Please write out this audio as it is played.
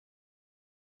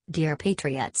Dear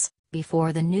Patriots,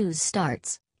 before the news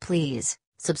starts, please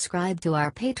subscribe to our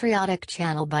patriotic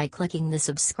channel by clicking the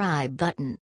subscribe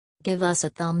button. Give us a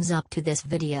thumbs up to this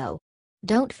video.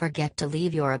 Don't forget to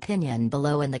leave your opinion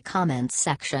below in the comments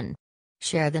section.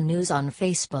 Share the news on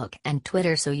Facebook and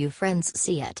Twitter so you friends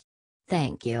see it.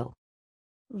 Thank you.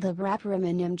 The rapper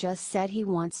Eminem just said he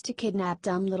wants to kidnap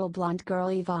dumb little blonde girl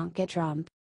Ivanka Trump.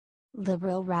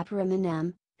 Liberal rapper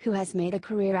Eminem, who has made a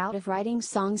career out of writing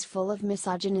songs full of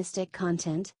misogynistic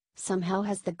content, somehow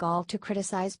has the gall to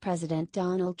criticize President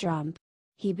Donald Trump.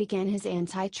 He began his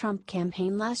anti-Trump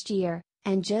campaign last year,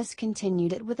 and just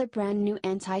continued it with a brand new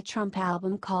anti-Trump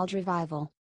album called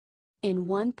Revival. In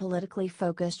one politically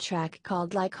focused track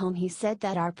called Like Home, he said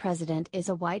that our president is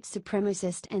a white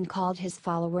supremacist and called his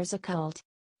followers a cult.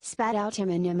 Spat out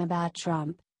Eminem about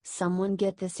Trump: "Someone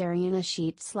get this Aryan a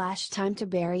sheet / time to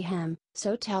bury him,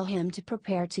 so tell him to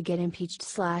prepare to get impeached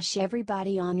 /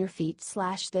 everybody on your feet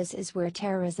 / this is where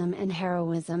terrorism and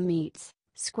heroism meets,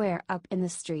 square up in the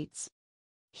streets."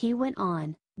 He went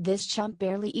on, "This chump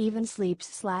barely even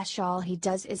sleeps / all he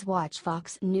does is watch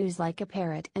Fox News like a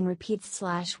parrot and repeats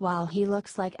 / while he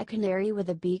looks like a canary with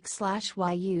a beak /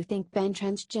 why you think ban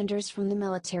transgenders from the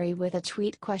military with a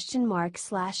tweet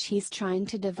 / he's trying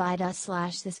to divide us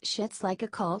 / this shit's like a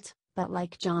cult, but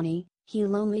like Johnny,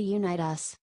 he'll only unite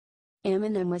us."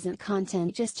 Eminem wasn't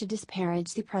content just to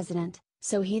disparage the president,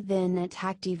 so he then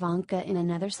attacked Ivanka in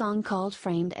another song called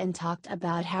Framed and talked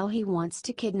about how he wants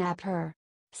to kidnap her.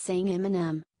 Saying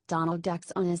Eminem, "Donald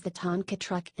Duck's on is the Tonka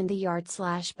truck in the yard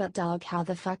 / but dog, how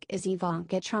the fuck is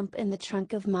Ivanka Trump in the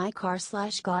trunk of my car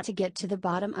 / got to get to the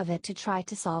bottom of it to try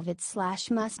to solve it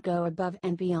 / must go above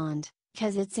and beyond,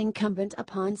 'cause it's incumbent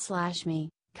upon / me,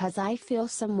 'cause I feel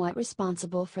somewhat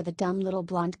responsible for the dumb little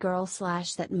blonde girl /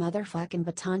 that motherfucking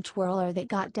baton twirler that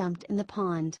got dumped in the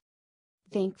pond."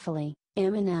 Thankfully,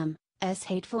 Eminem's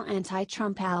hateful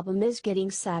anti-Trump album is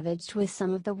getting savaged with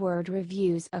some of the word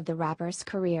reviews of the rapper's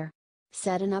career.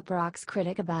 Said an Uproxx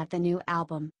critic about the new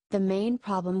album, "The main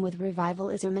problem with Revival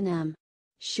is Eminem.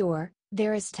 Sure,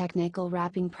 there is technical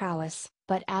rapping prowess,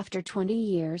 but after 20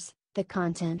 years, the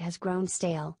content has grown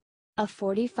stale. A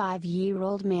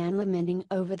 45-year-old man lamenting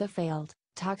over the failed,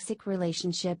 toxic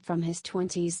relationship from his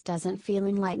 20s doesn't feel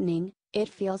enlightening, it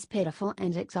feels pitiful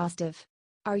and exhaustive.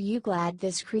 Are you glad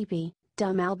this creepy,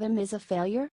 dumb album is a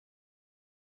failure?"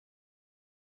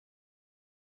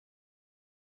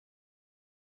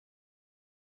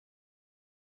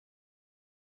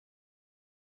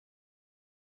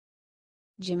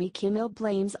 Jimmy Kimmel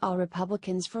blames all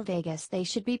Republicans for Vegas. They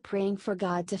should be praying for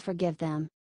God to forgive them.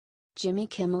 Jimmy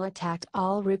Kimmel attacked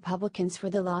all Republicans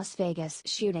for the Las Vegas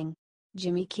shooting.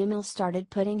 Jimmy Kimmel started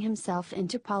putting himself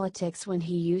into politics when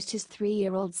he used his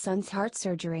 3-year-old son's heart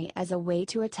surgery as a way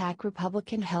to attack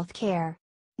Republican health care.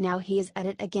 Now he is at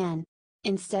it again.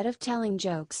 Instead of telling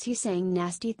jokes, he's saying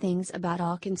nasty things about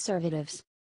all conservatives.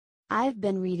 I've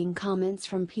been reading comments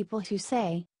from people who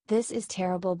say, "This is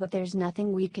terrible, but there's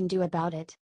nothing we can do about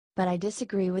it." But I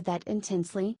disagree with that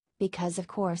intensely, because of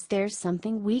course there's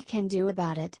something we can do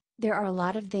about it. There are a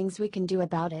lot of things we can do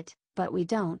about it, but we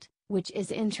don't, which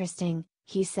is interesting,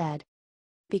 he said.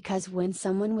 Because when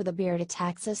someone with a beard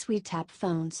attacks us, we tap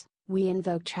phones, we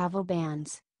invoke travel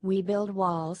bans, we build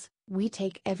walls, we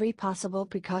take every possible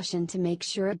precaution to make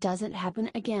sure it doesn't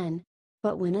happen again.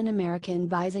 But when an American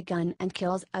buys a gun and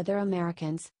kills other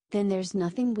Americans, then there's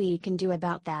nothing we can do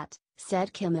about that,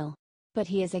 said Kimmel. But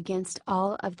he is against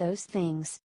all of those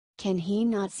things. Can he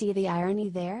not see the irony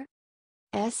there?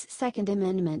 Second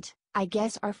Amendment, "I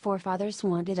guess our forefathers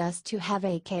wanted us to have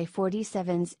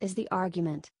AK-47s" is the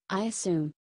argument, I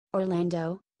assume.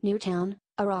 Orlando, Newtown,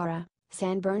 Aurora,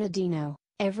 San Bernardino,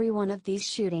 every one of these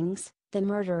shootings, the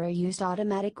murderer used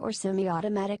automatic or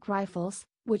semi-automatic rifles,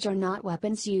 which are not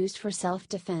weapons used for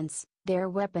self-defense, they're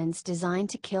weapons designed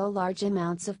to kill large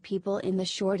amounts of people in the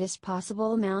shortest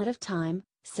possible amount of time,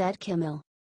 said Kimmel.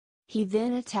 He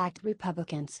then attacked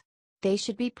Republicans. "They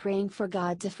should be praying for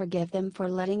God to forgive them for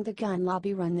letting the gun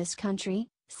lobby run this country,"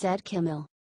 said Kimmel.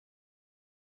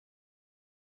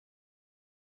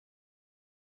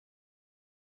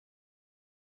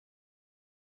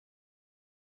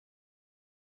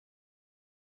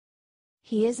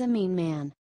 He is a mean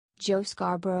man. Joe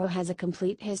Scarborough has a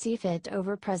complete hissy fit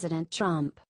over President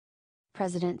Trump.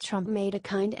 President Trump made a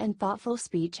kind and thoughtful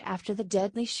speech after the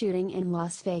deadly shooting in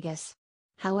Las Vegas.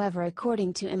 However,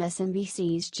 according to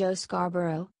MSNBC's Joe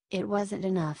Scarborough, it wasn't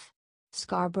enough.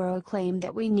 Scarborough claimed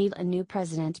that we need a new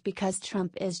president because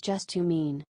Trump is just too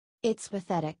mean. "It's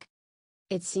pathetic.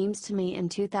 It seems to me in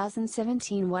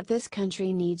 2017 what this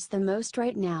country needs the most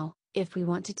right now, If we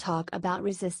want to talk about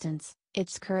resistance,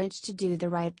 it's courage to do the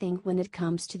right thing when it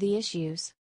comes to the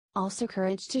issues. Also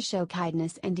courage to show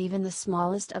kindness and even the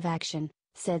smallest of action,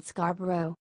 said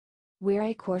Scarborough. We're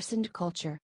a coarsened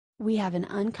culture. We have an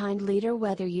unkind leader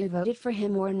whether you voted for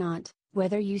him or not,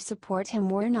 whether you support him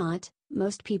or not,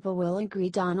 most people will agree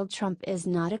Donald Trump is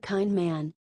not a kind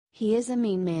man. He is a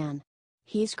mean man.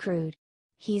 He's crude.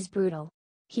 He's brutal.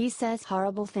 He says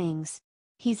horrible things.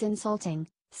 He's insulting,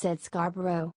 said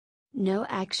Scarborough. No,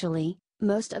 actually,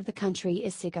 most of the country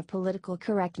is sick of political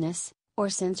correctness, or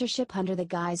censorship under the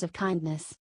guise of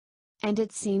kindness. And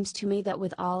it seems to me that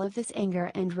with all of this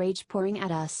anger and rage pouring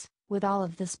at us, with all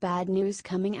of this bad news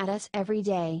coming at us every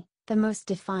day, the most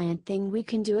defiant thing we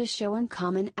can do is show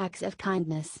uncommon acts of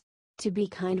kindness. To be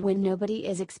kind when nobody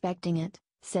is expecting it,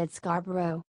 said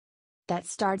Scarborough. That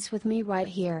starts with me right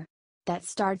here. That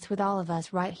starts with all of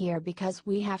us right here because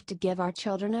we have to give our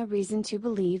children a reason to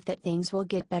believe that things will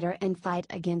get better and fight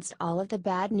against all of the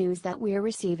bad news that we're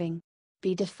receiving.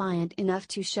 Be defiant enough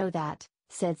to show that,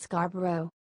 said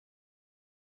Scarborough.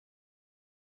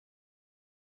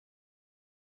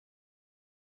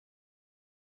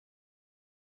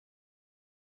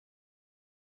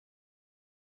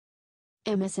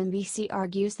 MSNBC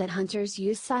argues that hunters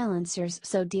use silencers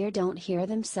so deer don't hear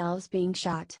themselves being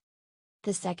shot.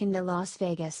 The second the Las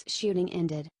Vegas shooting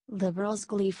ended, liberals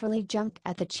gleefully jumped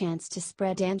at the chance to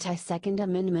spread anti-Second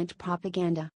Amendment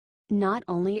propaganda. Not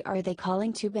only are they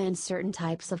calling to ban certain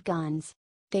types of guns,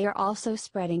 they are also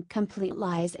spreading complete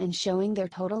lies and showing their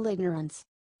total ignorance.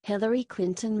 Hillary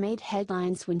Clinton made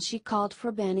headlines when she called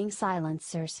for banning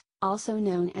silencers, also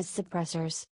known as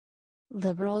suppressors.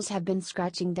 Liberals have been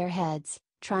scratching their heads,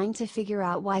 trying to figure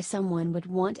out why someone would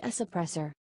want a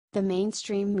suppressor. The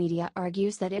mainstream media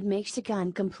argues that it makes a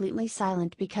gun completely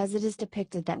silent because it is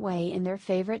depicted that way in their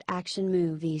favorite action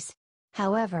movies.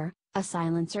 However, a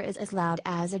silencer is as loud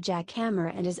as a jackhammer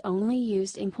and is only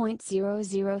used in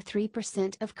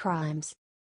 0.003% of crimes.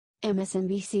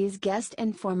 MSNBC's guest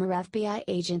and former FBI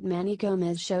agent Manny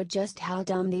Gomez showed just how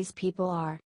dumb these people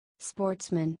are.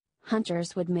 Sportsmen,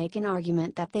 hunters would make an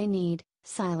argument that they need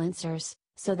silencers,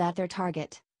 so that their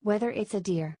target, whether it's a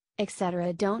deer,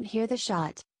 etc., don't hear the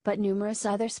shot. But numerous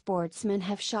other sportsmen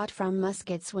have shot from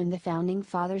muskets when the Founding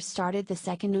Fathers started the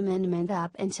Second Amendment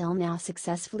up until now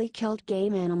successfully killed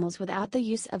game animals without the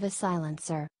use of a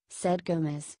silencer, said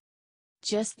Gomez.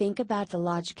 Just think about the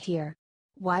logic here.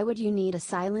 Why would you need a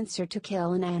silencer to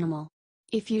kill an animal?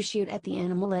 If you shoot at the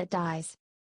animal it dies.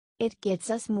 It gets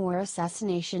us more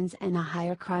assassinations and a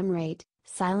higher crime rate.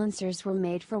 Silencers were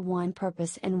made for one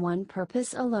purpose and one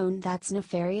purpose alone, that's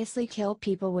nefariously kill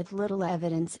people with little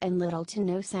evidence and little to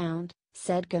no sound,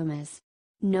 said Gomez.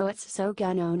 No, it's so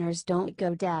gun owners don't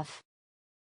go deaf.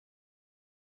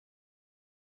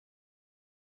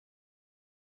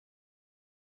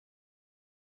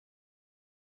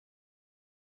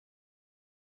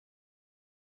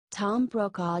 Tom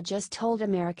Brokaw just told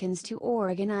Americans to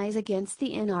organize against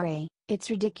the NRA, it's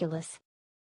ridiculous.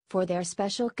 For their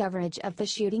special coverage of the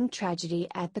shooting tragedy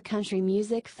at the Country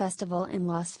Music Festival in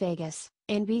Las Vegas,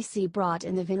 NBC brought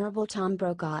in the venerable Tom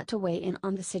Brokaw to weigh in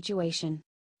on the situation.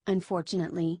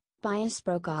 Unfortunately, biased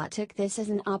Brokaw took this as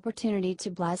an opportunity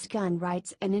to blast gun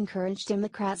rights and encourage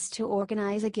Democrats to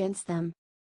organize against them.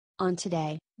 On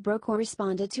Today, Brokaw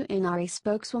responded to NRA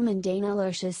spokeswoman Dana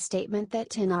Loesch's statement that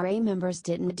NRA members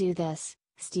didn't do this,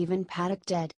 Stephen Paddock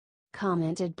did.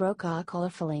 Commented Brokaw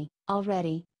colorfully,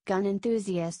 already, gun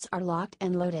enthusiasts are locked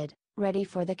and loaded, ready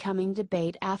for the coming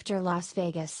debate after Las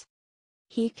Vegas.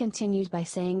 He continued by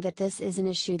saying that this is an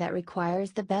issue that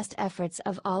requires the best efforts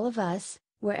of all of us,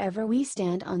 wherever we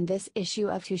stand on this issue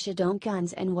of who should own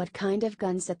guns and what kind of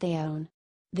guns that they own.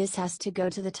 This has to go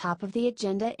to the top of the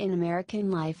agenda in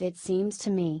American life, it seems to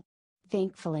me.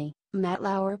 Thankfully, Matt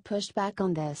Lauer pushed back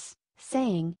on this,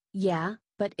 saying, yeah,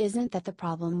 but isn't that the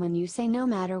problem when you say no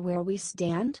matter where we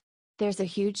stand? There's a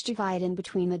huge divide in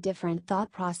between the different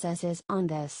thought processes on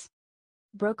this.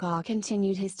 Brokaw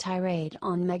continued his tirade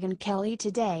on Megyn Kelly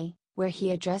today, where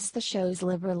he addressed the show's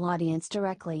liberal audience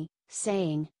directly,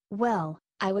 saying, well,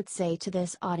 I would say to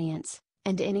this audience,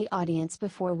 and any audience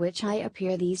before which I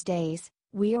appear these days,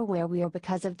 we are where we are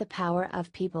because of the power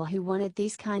of people who wanted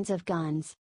these kinds of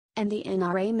guns. And the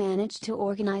NRA managed to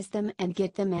organize them and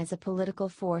get them as a political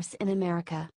force in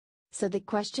America. So the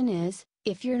question is,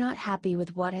 if you're not happy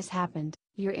with what has happened,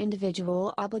 your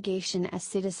individual obligation as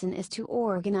citizen is to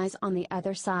organize on the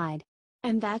other side.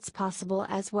 And that's possible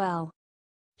as well.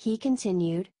 He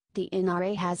continued, the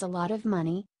NRA has a lot of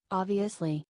money,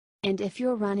 obviously. And if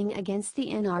you're running against the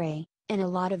NRA, in a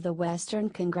lot of the western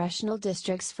congressional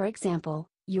districts for example,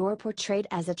 you're portrayed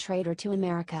as a traitor to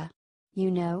America.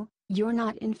 You know, You're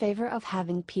not in favor of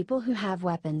having people who have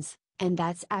weapons, and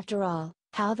that's after all,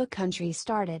 how the country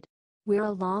started. We're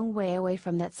a long way away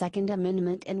from that Second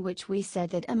Amendment in which we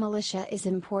said that a militia is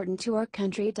important to our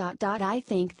country. I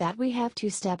think that we have to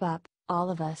step up, all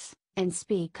of us, and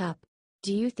speak up.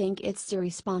 Do you think it's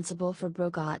irresponsible for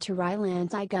Brokaw to rile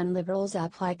anti-gun liberals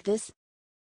up like this?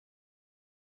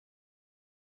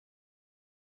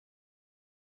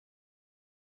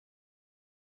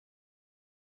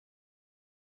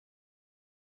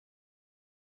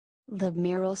 Lib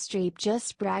Meryl Streep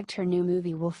just bragged her new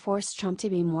movie will force Trump to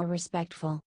be more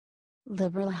respectful.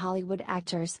 Liberal Hollywood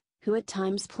actors, who at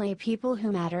times play people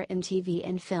who matter in TV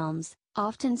and films,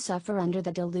 often suffer under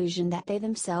the delusion that they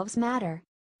themselves matter.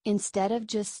 Instead of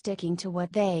just sticking to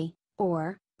what they,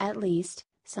 or, at least,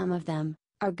 some of them,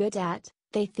 are good at,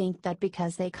 they think that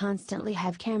because they constantly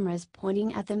have cameras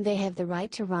pointing at them they have the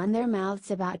right to run their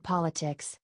mouths about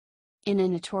politics. In a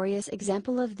notorious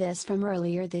example of this from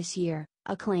earlier this year,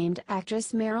 acclaimed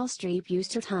actress Meryl Streep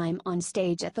used her time on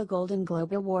stage at the Golden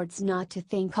Globe Awards not to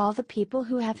thank all the people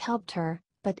who have helped her,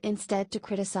 but instead to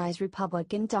criticize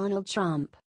Republican Donald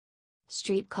Trump.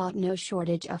 Streep caught no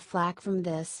shortage of flack from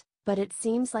this, but it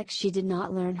seems like she did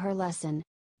not learn her lesson.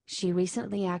 She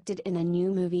recently acted in a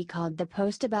new movie called The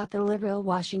Post about the liberal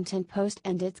Washington Post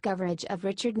and its coverage of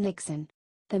Richard Nixon.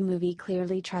 The movie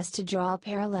clearly tries to draw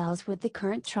parallels with the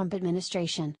current Trump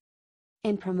administration.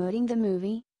 In promoting the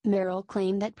movie, Meryl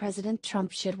claimed that President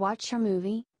Trump should watch her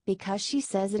movie, because she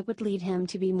says it would lead him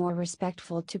to be more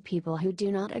respectful to people who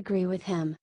do not agree with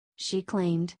him. She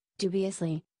claimed,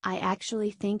 dubiously, "I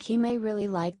actually think he may really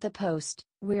like The Post,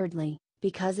 weirdly,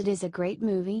 because it is a great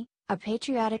movie, a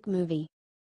patriotic movie."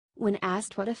 When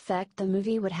asked what effect the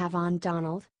movie would have on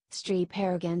Donald, Streep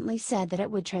arrogantly said that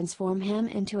it would transform him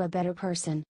into a better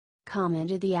person.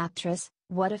 Commented the actress,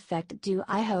 "What effect do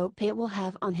I hope it will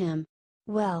have on him?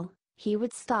 Well, he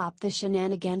would stop the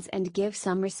shenanigans and give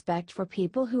some respect for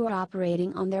people who are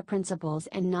operating on their principles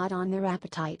and not on their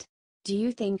appetite." Do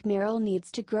you think Meryl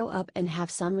needs to grow up and have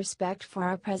some respect for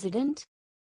our president?